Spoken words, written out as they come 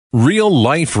Real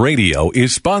Life Radio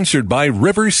is sponsored by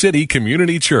River City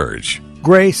Community Church.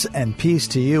 Grace and peace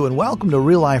to you, and welcome to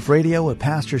Real Life Radio with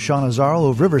Pastor Sean Azzaro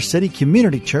of River City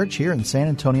Community Church here in San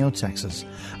Antonio, Texas.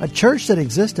 A church that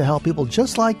exists to help people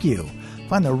just like you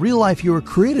find the real life you were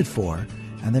created for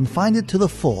and then find it to the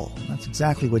full. That's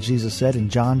exactly what Jesus said in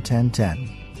John 10:10.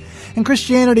 And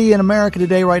Christianity in America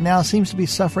today right now seems to be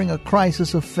suffering a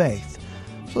crisis of faith.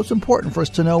 So it's important for us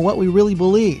to know what we really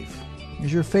believe.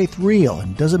 Is your faith real,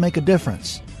 and does it make a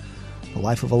difference? The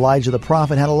life of Elijah the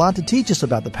prophet had a lot to teach us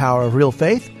about the power of real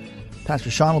faith.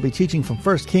 Pastor Sean will be teaching from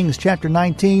 1 Kings chapter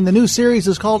 19. The new series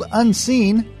is called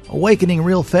Unseen, Awakening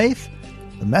Real Faith.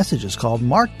 The message is called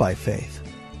Marked by Faith.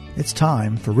 It's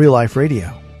time for Real Life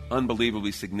Radio.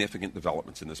 Unbelievably significant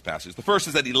developments in this passage. The first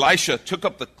is that Elisha took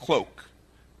up the cloak,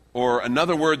 or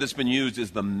another word that's been used is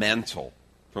the mantle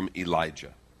from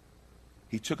Elijah.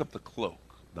 He took up the cloak,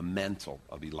 the mantle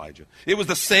of Elijah. It was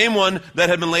the same one that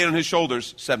had been laid on his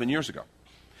shoulders 7 years ago.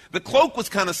 The cloak was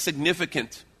kind of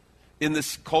significant in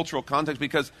this cultural context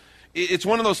because it's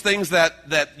one of those things that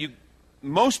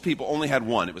most people only had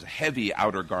one. It was a heavy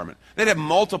outer garment. They'd have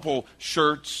multiple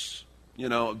shirts,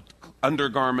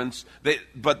 undergarments.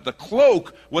 But the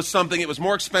cloak was something, it was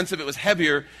more expensive, it was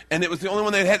heavier, and it was the only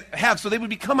one they'd have, so they would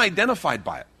become identified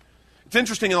by it. It's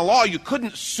interesting, in the law, you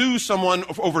couldn't sue someone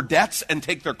over debts and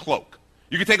take their cloak.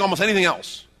 You could take almost anything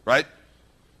else, right?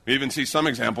 We even see some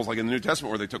examples, like in the New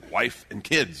Testament, where they took wife and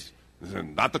kids.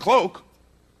 Not the cloak.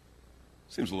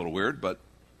 Seems a little weird, but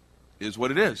is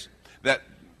what it is. That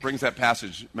brings that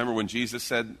passage. Remember when Jesus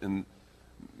said in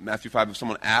Matthew 5, if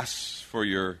someone asks for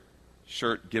your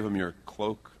shirt, give him your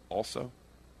cloak also?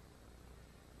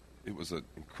 It was an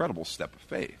incredible step of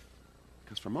faith.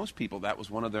 Because for most people, that was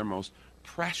one of their most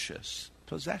precious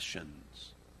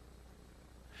possessions.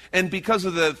 And because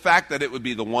of the fact that it would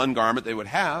be the one garment they would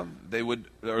have,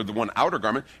 or the one outer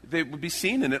garment, they would be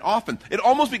seen in it often. It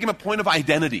almost became a point of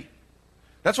identity.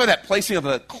 That's why that placing of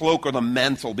the cloak or the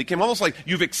mantle became almost like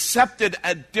you've accepted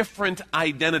a different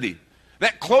identity.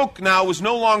 That cloak now was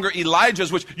no longer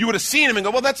Elijah's, which you would have seen him and go,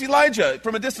 well, that's Elijah.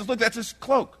 From a distance, look, that's his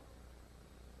cloak.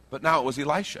 But now it was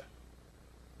Elisha.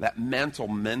 That mantle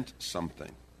meant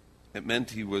something. It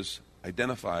meant he was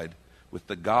identified with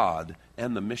the God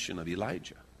and the mission of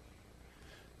Elijah.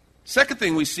 Second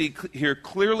thing we see here,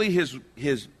 clearly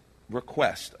his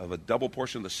request of a double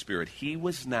portion of the Spirit. He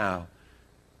was now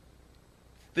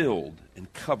filled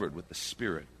and covered with the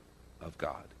Spirit of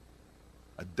God.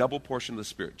 A double portion of the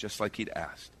Spirit, just like he'd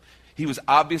asked. He was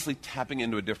obviously tapping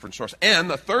into a different source. And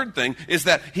the third thing is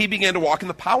that he began to walk in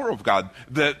the power of God.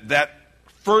 That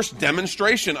first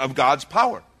demonstration of God's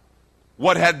power.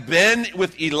 What had been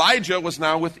with Elijah was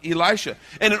now with Elisha.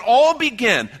 And it all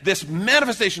began, this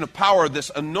manifestation of power, this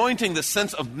anointing, this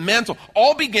sense of mantle,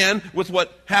 all began with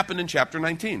what happened in chapter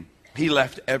 19. He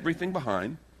left everything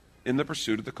behind in the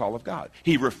pursuit of the call of God.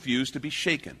 He refused to be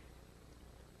shaken,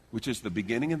 which is the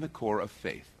beginning and the core of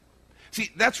faith.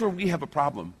 See, that's where we have a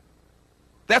problem.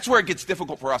 That's where it gets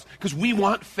difficult for us, because we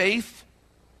want faith,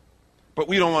 but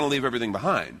we don't want to leave everything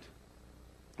behind.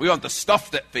 We want the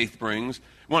stuff that faith brings.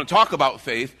 We want to talk about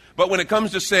faith, but when it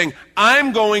comes to saying,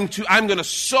 I'm going to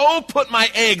so put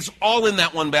my eggs all in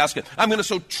that one basket. I'm going to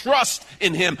so trust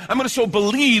in him. I'm going to so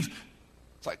believe.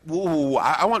 It's like, whoa,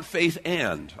 I want faith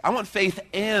and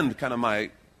kind of my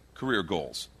career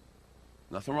goals.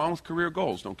 Nothing wrong with career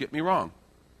goals, don't get me wrong.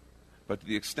 But to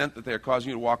the extent that they're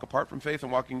causing you to walk apart from faith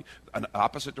and walking an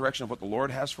opposite direction of what the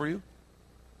Lord has for you,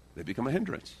 they become a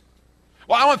hindrance.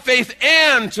 Well, I want faith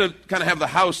and to kind of have the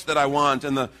house that I want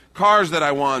and the cars that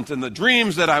I want and the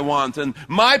dreams that I want and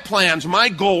my plans, my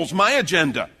goals, my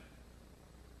agenda.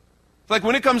 It's like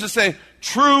when it comes to say,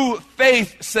 true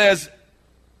faith says,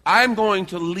 I'm going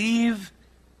to leave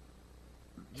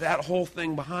that whole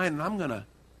thing behind and I'm going to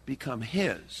become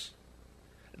his.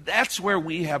 That's where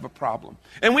we have a problem.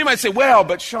 And we might say, well,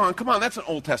 but Sean, come on, that's an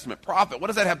Old Testament prophet. What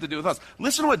does that have to do with us?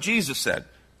 Listen to what Jesus said.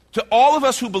 To all of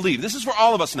us who believe, this is for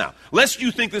all of us now, lest you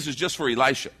think this is just for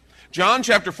Elisha. John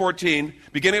chapter 14,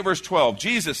 beginning at verse 12,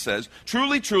 Jesus says,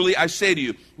 truly, truly, I say to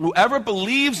you, whoever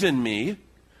believes in me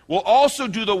will also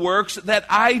do the works that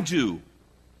I do.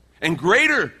 And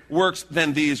greater works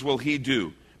than these will he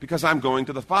do, because I'm going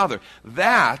to the Father.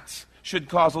 That should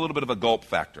cause a little bit of a gulp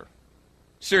factor.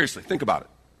 Seriously, think about it.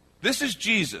 This is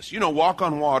Jesus. Walk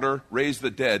on water, raise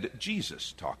the dead,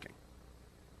 Jesus talking.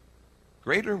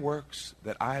 Greater works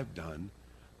that I've done,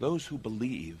 those who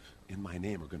believe in my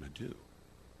name are going to do.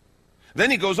 Then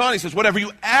he goes on, he says, whatever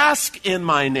you ask in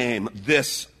my name,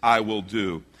 this I will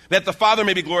do, that the Father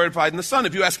may be glorified in the Son.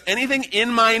 If you ask anything in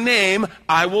my name,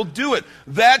 I will do it.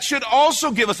 That should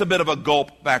also give us a bit of a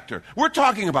gulp factor. We're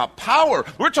talking about power.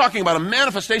 We're talking about a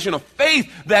manifestation of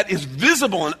faith that is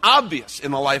visible and obvious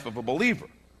in the life of a believer.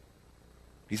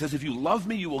 He says, if you love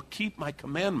me, you will keep my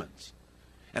commandments.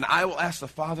 And I will ask the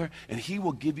Father, and he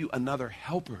will give you another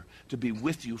helper to be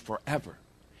with you forever.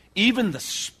 Even the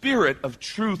Spirit of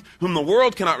truth, whom the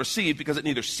world cannot receive because it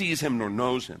neither sees him nor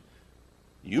knows him.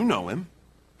 You know him,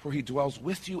 for he dwells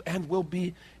with you and will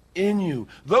be in you.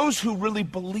 Those who really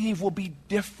believe will be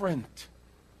different.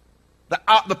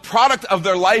 The product of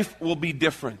their life will be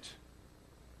different.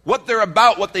 What they're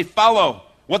about, what they follow,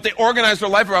 what they organize their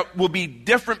life around will be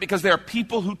different because they are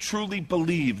people who truly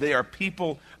believe. They are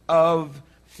people of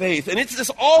faith. And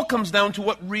this all comes down to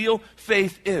what real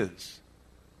faith is.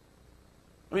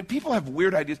 I mean, people have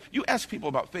weird ideas. You ask people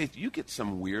about faith, you get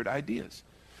some weird ideas.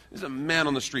 There's a man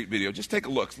on the street video. Just take a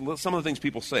look. Some of the things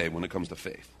people say when it comes to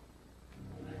faith.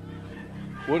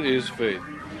 What is faith?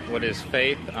 What is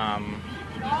faith?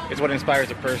 It's what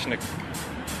inspires a person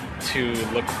to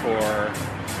look for.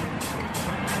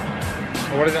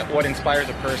 Or what inspires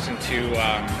a person to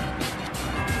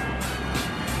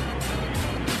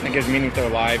that gives meaning to their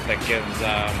life, that gives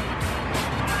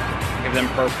them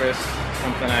purpose,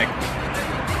 something that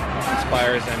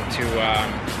inspires them to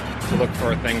look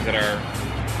for things that are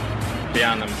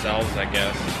beyond themselves, I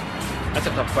guess. That's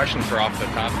a tough question for off the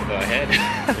top of the head.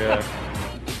 Yeah.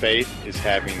 Faith is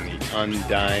having the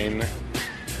undying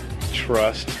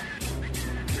trust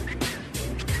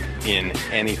in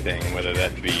anything, whether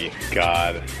that be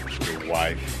God, your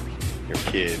wife, your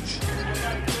kids,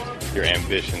 your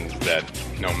ambitions, that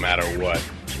no matter what,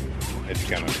 it's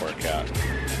going to work out.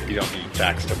 You don't need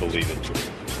facts to believe it.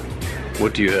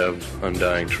 What do you have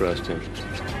undying trust in?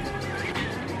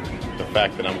 The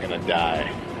fact that I'm going to die.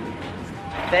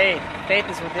 Faith. Faith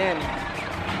is within.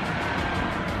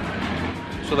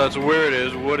 So that's where it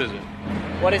is. What is it?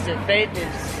 What is it? Faith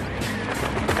is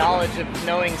knowledge of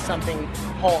knowing something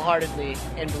wholeheartedly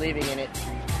and believing in it.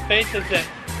 Faith is that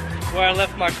where I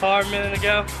left my car a minute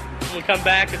ago, when we come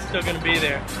back, it's still going to be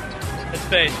there. It's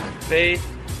faith. Faith,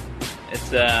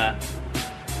 it's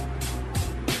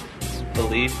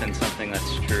belief in something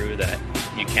that's true that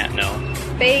you can't know.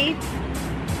 Faith,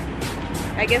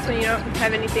 I guess when you don't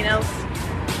have anything else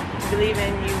to believe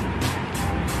in, you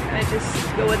kind of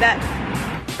just go with that.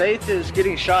 Faith is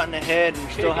getting shot in the head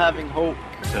and still having hope.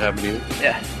 Does that happen to you?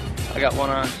 Yeah. I got one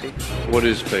honesty. What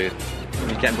is faith?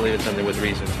 You can't believe in something with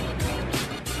reason.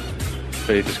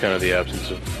 Faith is kind of the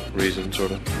absence of reason,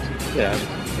 sort of. Yeah,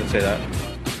 I'd say that.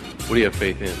 What do you have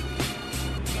faith in?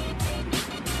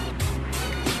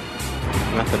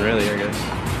 Nothing really, I guess.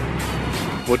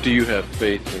 What do you have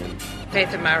faith in?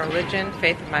 Faith in my religion,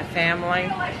 faith in my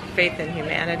family, faith in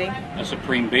humanity. A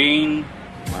supreme being.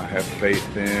 I have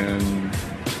faith in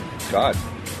God.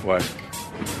 Why?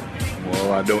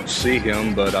 Well, I don't see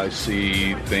him, but I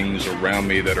see things around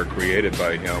me that are created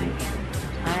by him.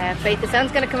 I have faith the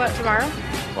sun's going to come up tomorrow.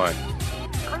 Why?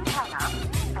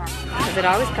 Because it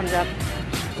always comes up.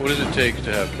 What does it take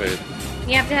to have faith?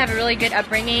 You have to have a really good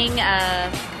upbringing,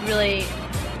 really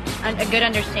a good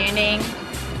understanding,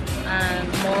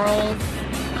 morals,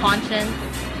 conscience.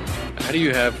 How do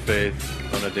you have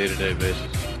faith on a day-to-day basis?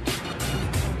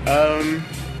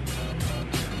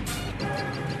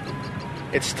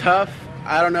 It's tough.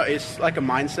 I don't know. It's like a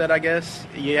mindset, I guess.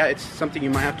 Yeah, it's something you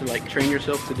might have to like train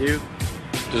yourself to do.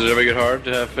 Does it ever get hard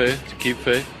to have faith, to keep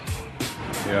faith?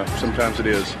 Yeah, sometimes it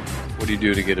is. What do you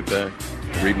do to get it back?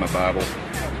 Read my Bible.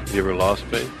 You ever lost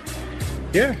faith?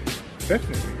 Yeah,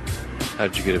 definitely. How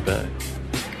did you get it back?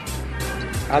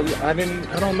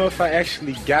 I don't know if I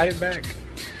actually got it back,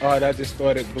 or I just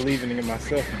started believing in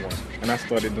myself more, and I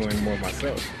started doing more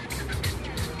myself.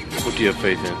 What do you have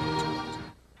faith in?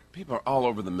 People are all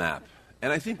over the map.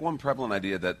 And I think one prevalent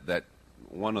idea that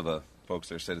one of the folks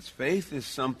there said is faith is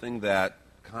something that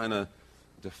kind of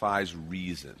defies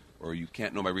reason, or you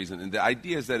can't know by reason. And the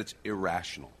idea is that it's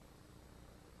irrational.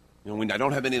 You know, when I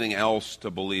don't have anything else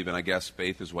to believe in, I guess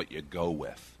faith is what you go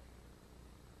with.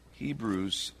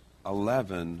 Hebrews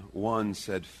 11:1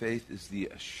 said faith is the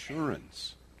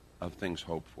assurance of things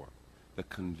hoped for, the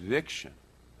conviction.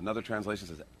 Another translation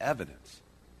says evidence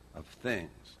of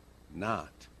things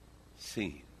not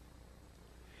seen.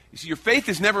 You see, your faith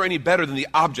is never any better than the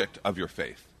object of your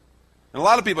faith. And a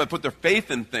lot of people have put their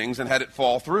faith in things and had it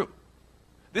fall through.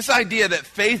 This idea that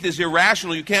faith is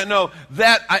irrational, you can't know,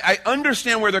 that I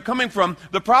understand where they're coming from.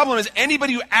 The problem is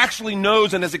anybody who actually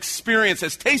knows and has experienced,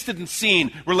 has tasted and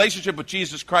seen relationship with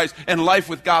Jesus Christ and life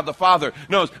with God the Father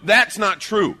knows that's not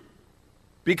true.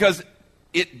 Because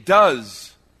it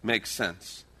does make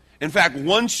sense. In fact,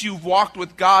 once you've walked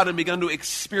with God and begun to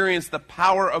experience the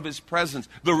power of His presence,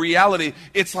 the reality,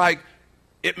 it's like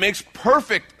it makes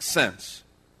perfect sense.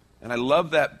 And I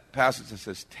love that passage that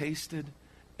says, tasted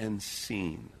and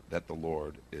seen that the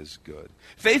Lord is good.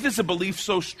 Faith is a belief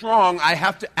so strong, I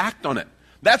have to act on it.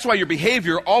 That's why your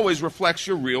behavior always reflects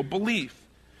your real belief.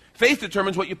 Faith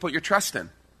determines what you put your trust in.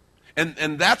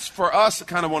 And that's for us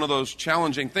kind of one of those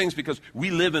challenging things because we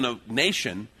live in a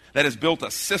nation that has built a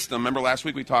system. Remember last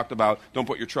week we talked about don't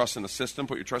put your trust in the system,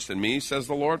 put your trust in me, says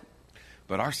the Lord.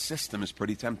 But our system is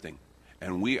pretty tempting.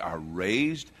 And we are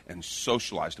raised and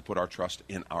socialized to put our trust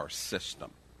in our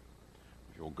system.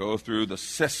 If you'll go through the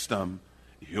system,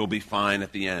 you'll be fine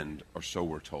at the end, or so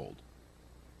we're told.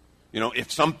 You know,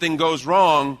 if something goes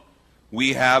wrong,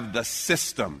 we have the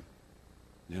system.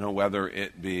 You know, whether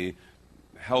it be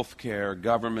healthcare,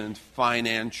 government,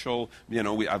 financial, you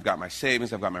know, I've got my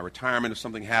savings, I've got my retirement if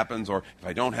something happens, or if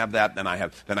I don't have that, then I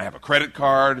have a credit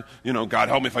card. You know, God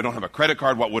help me if I don't have a credit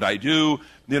card, what would I do?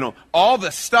 You know, all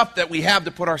the stuff that we have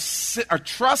to put our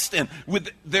trust in.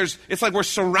 It's like we're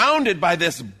surrounded by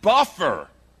this buffer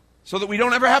so that we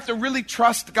don't ever have to really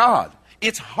trust God.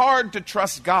 It's hard to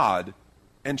trust God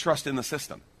and trust in the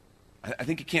system. I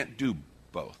think you can't do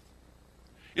both.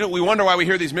 You know, we wonder why we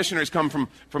hear these missionaries come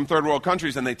from third world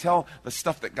countries and they tell the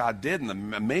stuff that God did and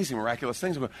the amazing, miraculous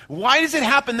things. Why does it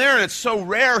happen there and it's so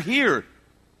rare here?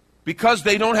 Because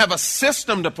they don't have a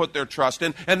system to put their trust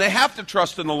in, and they have to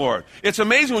trust in the Lord. It's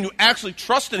amazing when you actually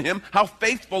trust in Him how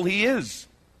faithful He is.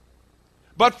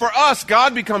 But for us,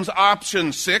 God becomes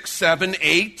option 6, 7,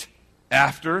 8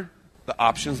 after the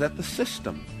options that the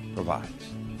system provides.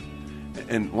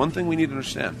 And one thing we need to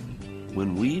understand,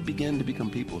 when we begin to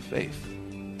become people of faith,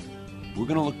 we're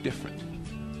going to look different.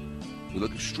 We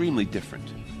look extremely different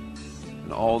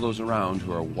than all those around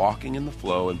who are walking in the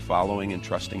flow and following and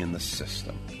trusting in the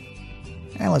system.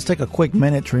 And let's take a quick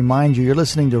minute to remind you you're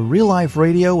listening to Real Life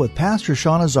Radio with Pastor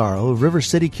Sean Azzaro of River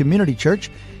City Community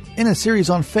Church in a series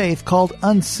on faith called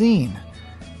Unseen.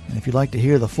 And if you'd like to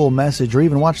hear the full message or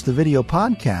even watch the video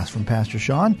podcast from Pastor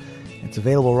Sean, it's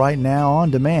available right now on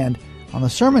demand on the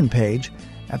sermon page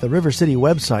at the River City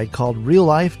website called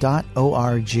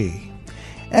reallife.org.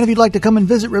 And if you'd like to come and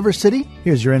visit River City,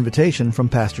 here's your invitation from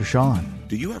Pastor Sean.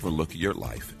 Do you ever look at your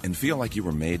life and feel like you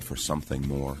were made for something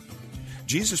more?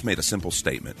 Jesus made a simple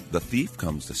statement. The thief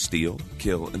comes to steal,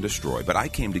 kill, and destroy, but I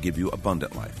came to give you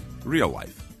abundant life, real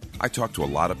life. I talk to a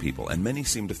lot of people, and many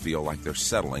seem to feel like they're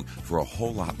settling for a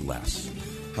whole lot less.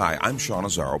 Hi, I'm Sean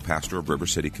Azzaro, pastor of River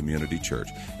City Community Church,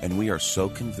 and we are so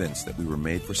convinced that we were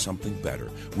made for something better.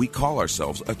 We call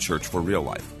ourselves a church for real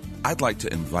life. I'd like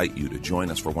to invite you to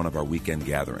join us for one of our weekend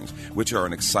gatherings, which are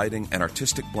an exciting and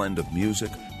artistic blend of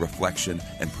music, reflection,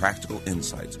 and practical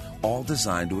insights, all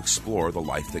designed to explore the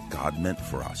life that God meant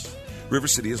for us. River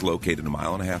City is located 1.5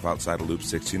 miles outside of Loop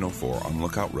 1604 on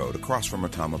Lookout Road across from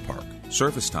Retama Park.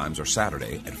 Service times are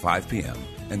Saturday at 5 p.m.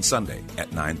 and Sunday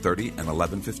at 9:30 and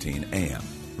 11:15 a.m.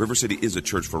 River City is a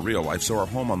church for real life, so our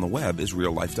home on the web is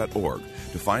reallife.org.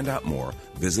 To find out more,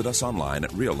 visit us online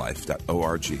at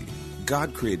reallife.org.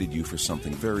 God created you for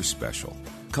something very special.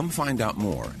 Come find out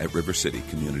more at River City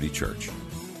Community Church.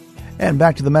 And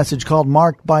back to the message called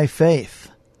Marked by Faith.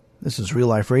 This is Real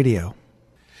Life Radio.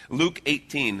 Luke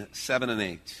 18, 7 and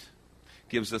 8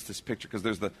 gives us this picture because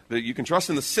there's you can trust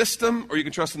in the system or you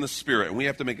can trust in the Spirit, and we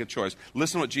have to make a choice.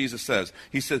 Listen to what Jesus says.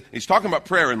 He's talking about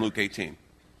prayer in Luke 18.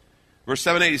 Verse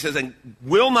 7 and 8, he says, "And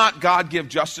will not God give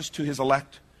justice to His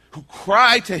elect, who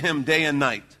cry to Him day and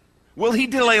night? Will He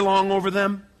delay long over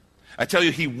them? I tell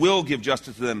you, He will give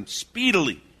justice to them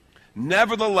speedily.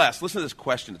 Nevertheless," listen to this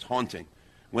question, it's haunting.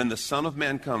 "When the Son of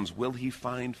Man comes, will He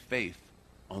find faith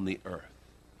on the earth?"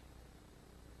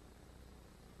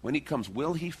 When He comes,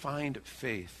 will He find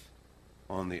faith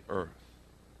on the earth?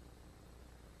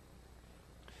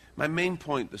 My main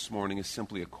point this morning is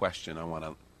simply a question I want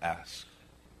to ask.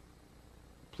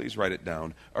 Please write it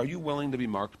down. Are you willing to be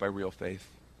marked by real faith?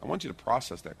 I want you to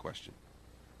process that question.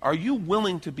 Are you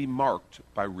willing to be marked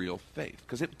by real faith?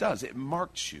 Because it does. It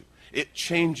marks you. It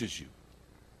changes you.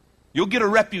 You'll get a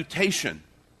reputation,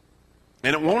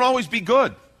 and it won't always be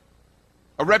good.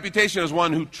 A reputation is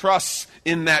one who trusts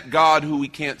in that God who we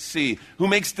can't see, who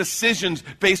makes decisions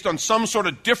based on some sort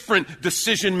of different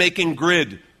decision-making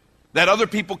grid that other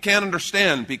people can't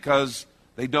understand because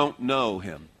they don't know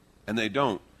Him and they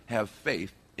don't have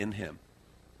faith in Him.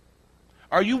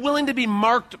 Are you willing to be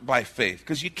marked by faith?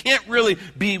 Because you can't really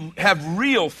have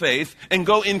real faith and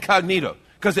go incognito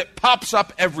because it pops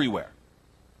up everywhere.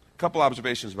 A couple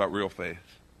observations about real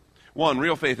faith. One,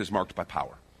 real faith is marked by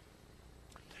power.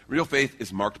 Real faith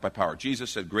is marked by power.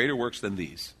 Jesus said, "Greater works than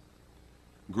these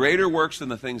Greater works than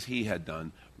the things he had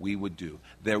done, we would do.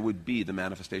 There would be the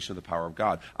manifestation of the power of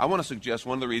God. I want to suggest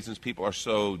one of the reasons people are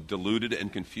so deluded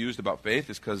and confused about faith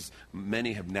is because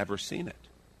many have never seen it.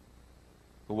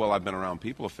 Well, I've been around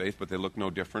people of faith, but they look no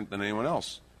different than anyone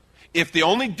else. If the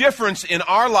only difference in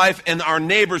our life and our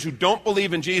neighbors who don't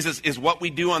believe in Jesus is what we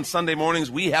do on Sunday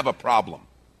mornings, we have a problem.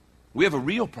 We have a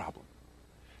real problem.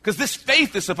 Because this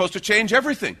faith is supposed to change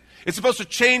everything. It's supposed to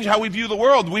change how we view the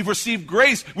world. We've received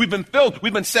grace. We've been filled.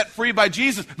 We've been set free by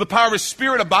Jesus. The power of His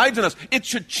Spirit abides in us. It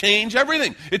should change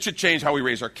everything. It should change how we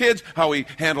raise our kids, how we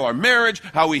handle our marriage,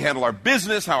 how we handle our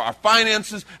business, how our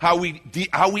finances, how we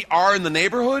are in the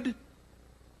neighborhood,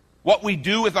 what we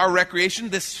do with our recreation.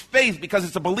 This faith, because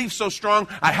it's a belief so strong,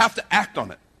 I have to act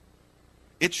on it.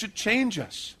 It should change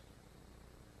us.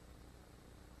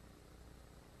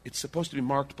 It's supposed to be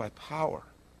marked by power.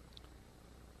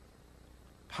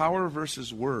 Power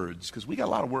versus words, because we got a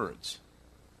lot of words.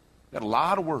 We got a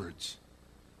lot of words.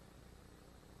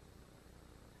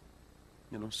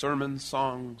 You know, sermons,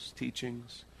 songs,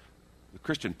 teachings. The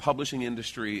Christian publishing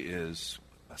industry is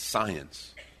a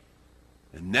science.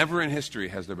 And never in history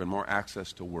has there been more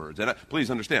access to words. And please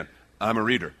understand, I'm a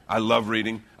reader. I love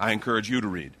reading. I encourage you to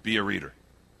read. Be a reader.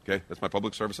 Okay? That's my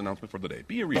public service announcement for the day.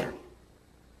 Be a reader.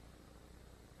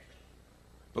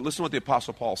 But listen to what the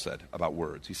Apostle Paul said about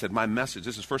words. He said, my message,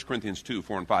 this is 1 Corinthians 2,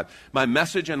 4 and 5. My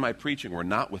message and my preaching were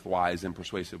not with wise and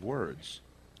persuasive words,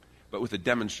 but with a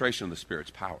demonstration of the Spirit's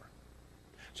power,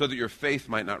 so that your faith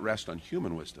might not rest on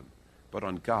human wisdom, but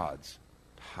on God's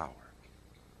power.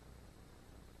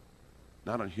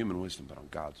 Not on human wisdom, but on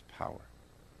God's power.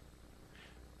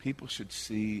 People should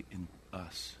see in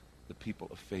us, the people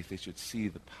of faith, they should see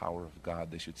the power of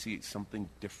God. They should see something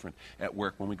different at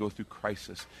work when we go through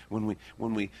crisis, when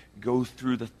we go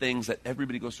through the things that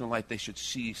everybody goes through in life. They should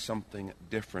see something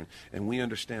different. And we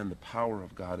understand the power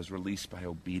of God is released by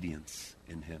obedience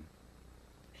in Him.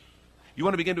 You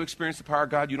want to begin to experience the power of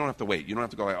God? You don't have to wait. You don't have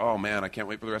to go like, oh man, I can't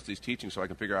wait for the rest of these teachings so I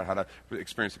can figure out how to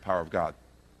experience the power of God.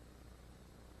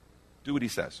 Do what He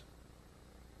says.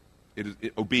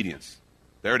 Obedience.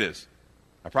 There it is.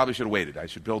 I probably should have waited. I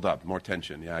should build up more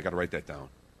tension. Yeah, I got to write that down.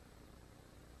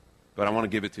 But I want to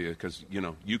give it to you because, you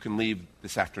know, you can leave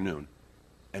this afternoon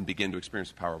and begin to experience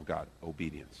the power of God.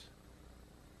 Obedience.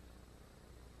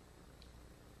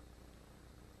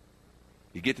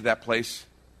 You get to that place,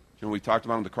 you know, we talked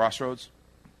about on the crossroads.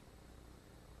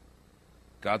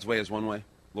 God's way is one way.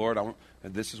 Lord,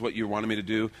 and this is what you wanted me to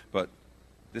do, but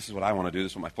this is what I want to do.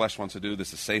 This is what my flesh wants to do.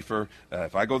 This is safer.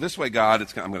 If I go this way, God,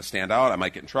 I'm going to stand out. I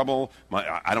might get in trouble.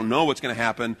 I don't know what's going to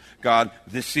happen. God,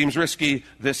 this seems risky.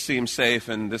 This seems safe.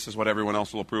 And this is what everyone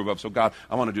else will approve of. So, God,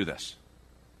 I want to do this.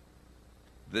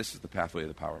 This is the pathway of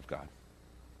the power of God.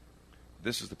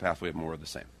 This is the pathway of more of the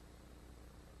same.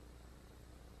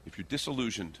 If you're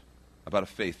disillusioned about a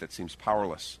faith that seems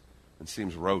powerless and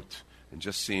seems rote and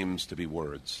just seems to be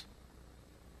words,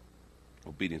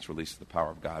 obedience releases the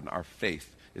power of God, and our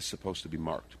faith is supposed to be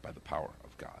marked by the power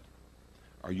of God.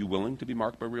 Are you willing to be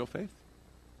marked by real faith?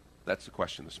 That's the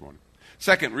question this morning.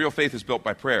 Second, real faith is built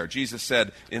by prayer. Jesus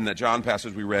said in the John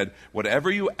passage we read,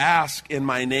 whatever you ask in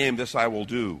my name, this I will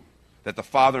do, that the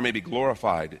Father may be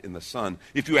glorified in the Son.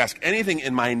 If you ask anything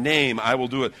in my name, I will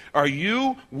do it. Are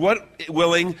you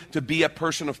willing to be a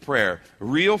person of prayer?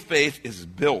 Real faith is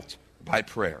built by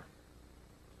prayer.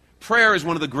 Prayer is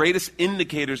one of the greatest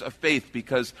indicators of faith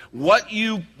because what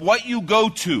you go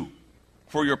to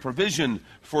for your provision,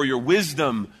 for your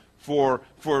wisdom, for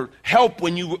help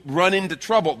when you run into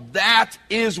trouble, that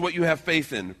is what you have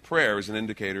faith in. Prayer is an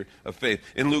indicator of faith.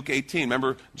 In Luke 18,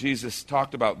 remember Jesus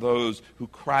talked about those who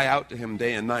cry out to Him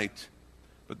day and night,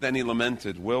 but then He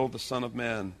lamented, will the Son of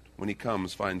Man, when He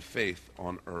comes, find faith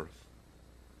on earth?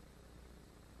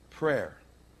 Prayer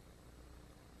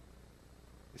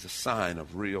is a sign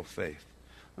of real faith.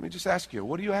 Let me just ask you,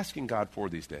 what are you asking God for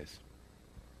these days?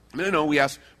 I mean, I know we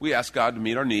ask God to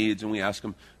meet our needs and we ask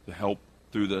Him to help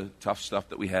through the tough stuff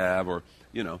that we have, or,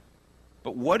 you know,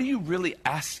 but what are you really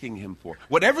asking Him for?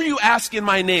 Whatever you ask in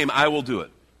my name, I will do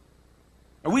it.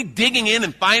 Are we digging in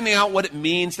and finding out what it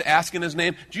means to ask in His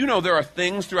name? Do you know there are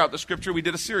things throughout the Scripture? We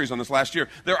did a series on this last year.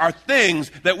 There are things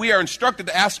that we are instructed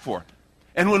to ask for.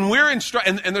 And when we're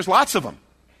instructed, and there's lots of them.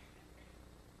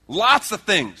 Lots of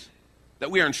things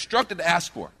that we are instructed to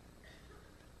ask for.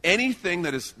 Anything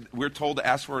that we're told to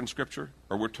ask for in Scripture,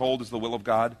 or we're told is the will of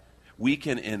God, we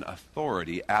can in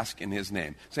authority ask in His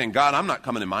name. Saying, God, I'm not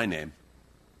coming in my name.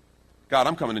 God,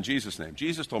 I'm coming in Jesus' name.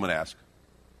 Jesus told me to ask.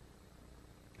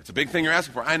 It's a big thing you're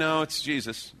asking for. I know, it's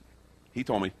Jesus. He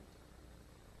told me.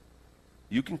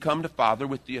 You can come to Father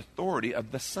with the authority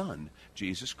of the Son,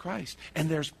 Jesus Christ. And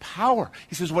there's power.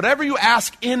 He says, whatever you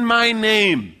ask in my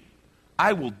name,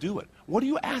 I will do it. What are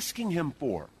you asking him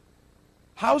for?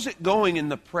 How's it going in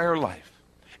the prayer life?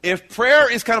 If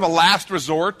prayer is kind of a last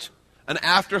resort, an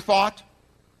afterthought,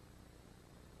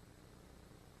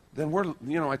 then we're,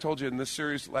 I told you in this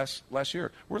series last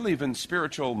year, we're leaving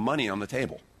spiritual money on the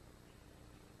table.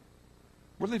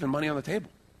 We're leaving money on the table.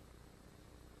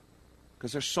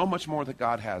 Because there's so much more that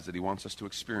God has that he wants us to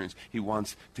experience. He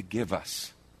wants to give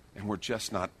us. And we're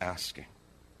just not asking.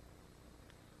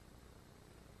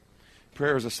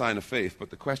 Prayer is a sign of faith, but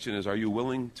the question is, are you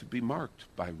willing to be marked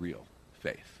by real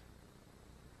faith?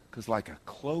 Because like a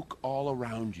cloak all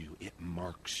around you, it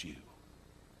marks you.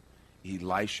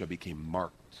 Elisha became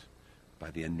marked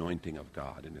by the anointing of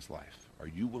God in his life. Are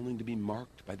you willing to be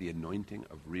marked by the anointing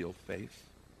of real faith?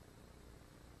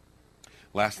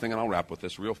 Last thing, and I'll wrap with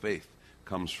this, real faith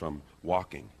comes from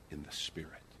walking in the Spirit.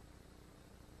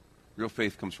 Real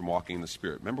faith comes from walking in the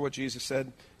Spirit. Remember what Jesus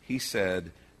said? He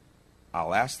said,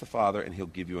 I'll ask the Father and he'll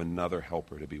give you another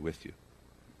helper to be with you.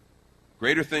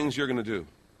 Greater things you're going to do.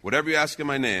 Whatever you ask in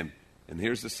my name, and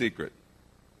here's the secret,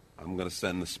 I'm going to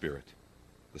send the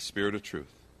Spirit of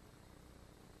truth.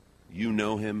 You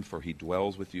know him, for he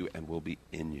dwells with you and will be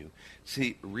in you.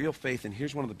 See, real faith, and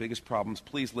here's one of the biggest problems.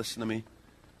 Please listen to me.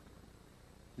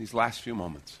 These last few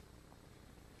moments.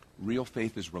 Real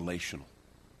faith is relational.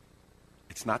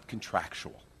 It's not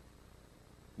contractual.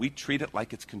 We treat it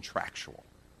like it's contractual.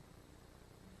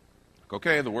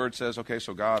 Okay, the word says, okay,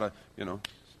 so God,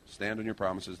 stand on your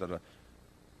promises.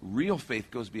 Real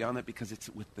faith goes beyond that because it's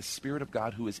with the Spirit of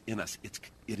God who is in us.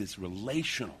 It is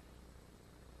relational.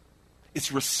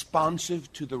 It's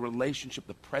responsive to the relationship,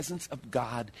 the presence of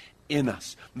God in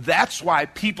us. That's why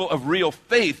people of real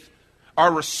faith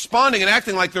are responding and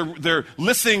acting like they're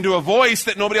listening to a voice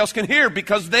that nobody else can hear,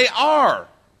 because they are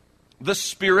the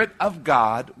Spirit of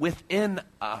God within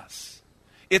us.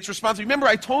 It's responsive. Remember,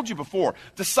 I told you before,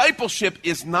 discipleship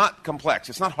is not complex.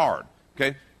 It's not hard,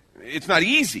 okay? It's not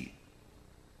easy,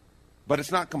 but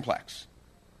it's not complex.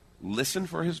 Listen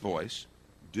for his voice.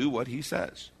 Do what he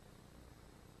says.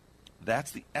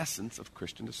 That's the essence of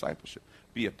Christian discipleship.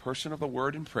 Be a person of the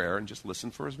word and prayer and just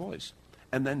listen for his voice.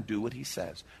 And then do what he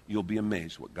says. You'll be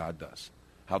amazed what God does.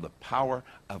 How the power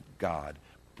of God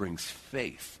brings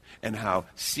faith. And how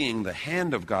seeing the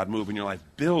hand of God move in your life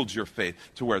builds your faith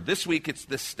to where this week it's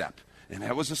this step. And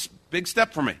that was a big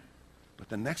step for me. But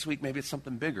the next week maybe it's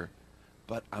something bigger.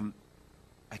 But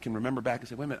I can remember back and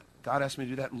say, wait a minute, God asked me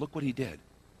to do that and look what he did.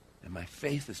 And my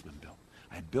faith has been built.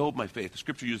 I build my faith. The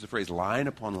scripture uses the phrase line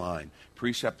upon line,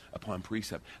 precept upon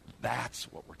precept. That's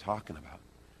what we're talking about.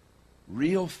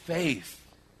 Real faith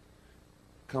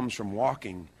comes from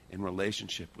walking in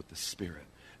relationship with the Spirit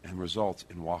and results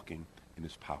in walking in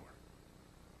his power.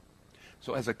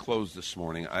 So as I close this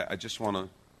morning, I just want to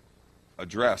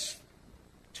address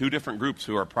two different groups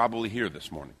who are probably here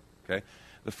this morning. Okay,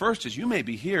 the first is you may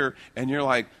be here and you're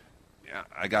like, yeah,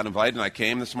 I got invited and I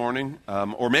came this morning,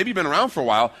 or maybe you've been around for a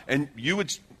while, and you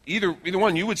would either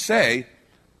one you would say,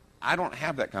 I don't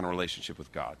have that kind of relationship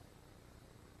with God.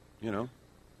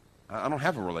 I don't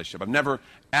have a relationship. I've never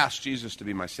asked Jesus to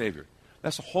be my Savior.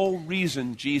 That's the whole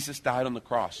reason Jesus died on the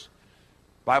cross.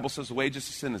 The Bible says the wages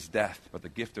of sin is death, but the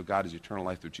gift of God is eternal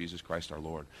life through Jesus Christ our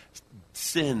Lord.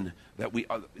 Sin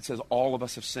it says all of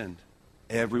us have sinned.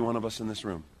 Every one of us in this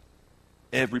room.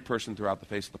 Every person throughout the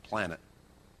face of the planet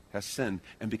has sinned.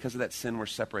 And because of that sin, we're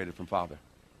separated from Father.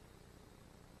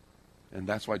 And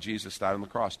that's why Jesus died on the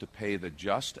cross, to pay the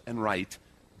just and right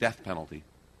death penalty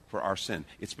for our sin.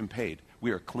 It's been paid.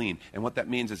 We are clean. And what that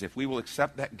means is if we will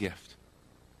accept that gift,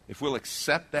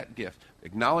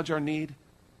 acknowledge our need,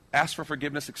 ask for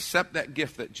forgiveness, accept that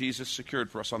gift that Jesus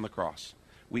secured for us on the cross,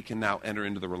 we can now enter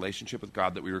into the relationship with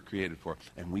God that we were created for,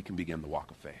 and we can begin the walk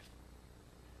of faith.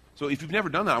 So if you've never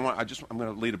done that, I'm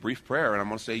going to lead a brief prayer, and I'm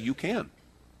going to say you can.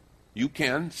 You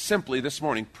can simply this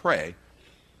morning pray,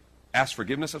 ask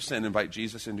forgiveness of sin, invite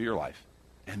Jesus into your life,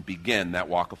 and begin that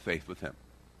walk of faith with him.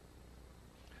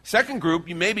 Second group,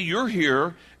 maybe you're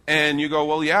here and you go,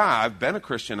 well, yeah, I've been a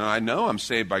Christian and I know I'm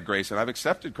saved by grace and I've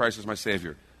accepted Christ as my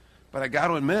Savior. But I got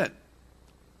to admit,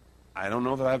 I don't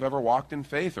know that I've ever walked in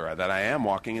faith or that I am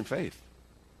walking in faith.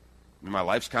 My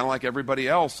life's kind of like everybody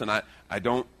else, and I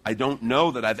don't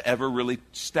know that I've ever really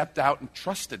stepped out and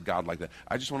trusted God like that.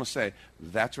 I just want to say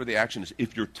that's where the action is.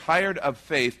 If you're tired of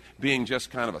faith being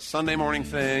just kind of a Sunday morning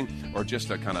thing or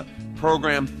just a kind of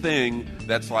program thing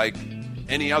that's like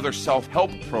any other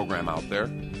self-help program out there,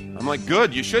 I'm like,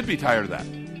 good, you should be tired of that.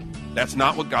 That's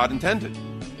not what God intended.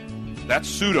 That's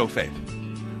pseudo-faith.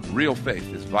 Real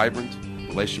faith is vibrant,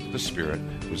 relationship with the Spirit,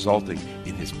 resulting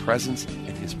in His presence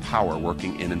and His power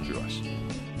working in and through us.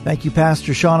 Thank you,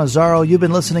 Pastor Sean Azzaro. You've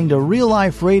been listening to Real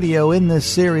Life Radio in this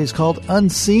series called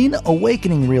Unseen,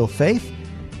 Awakening Real Faith.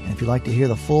 And if you'd like to hear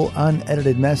the full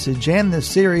unedited message and this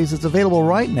series, it's available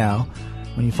right now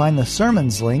when you find the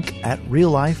sermons link at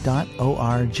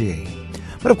reallife.org.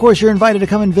 But of course, you're invited to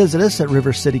come and visit us at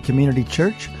River City Community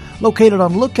Church, located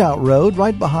on Lookout Road,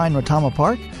 right behind Rotama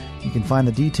Park. You can find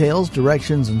the details,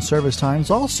 directions, and service times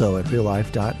also at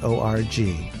reallife.org.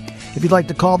 If you'd like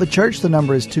to call the church, the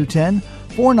number is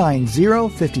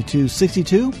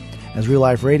 210-490-5262, as Real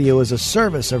Life Radio is a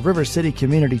service of River City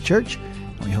Community Church.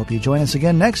 And we hope you join us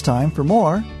again next time for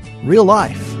more Real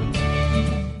Life.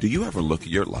 Do you ever look at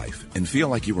your life and feel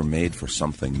like you were made for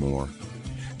something more?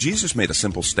 Jesus made a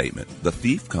simple statement. The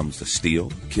thief comes to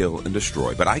steal, kill, and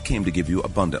destroy, but I came to give you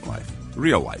abundant life,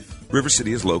 real life. River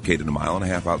City is located a mile and a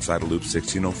half outside of Loop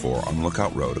 1604 on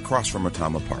Lookout Road across from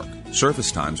Rotama Park.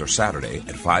 Service times are Saturday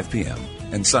at 5 p.m.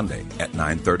 and Sunday at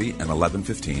 9:30 and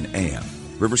 11:15 a.m.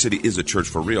 River City is a church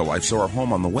for real life, so our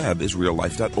home on the web is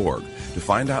reallife.org. To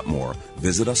find out more,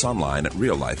 visit us online at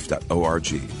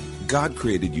reallife.org. God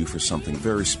created you for something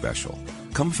very special.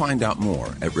 Come find out more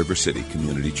at River City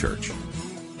Community Church.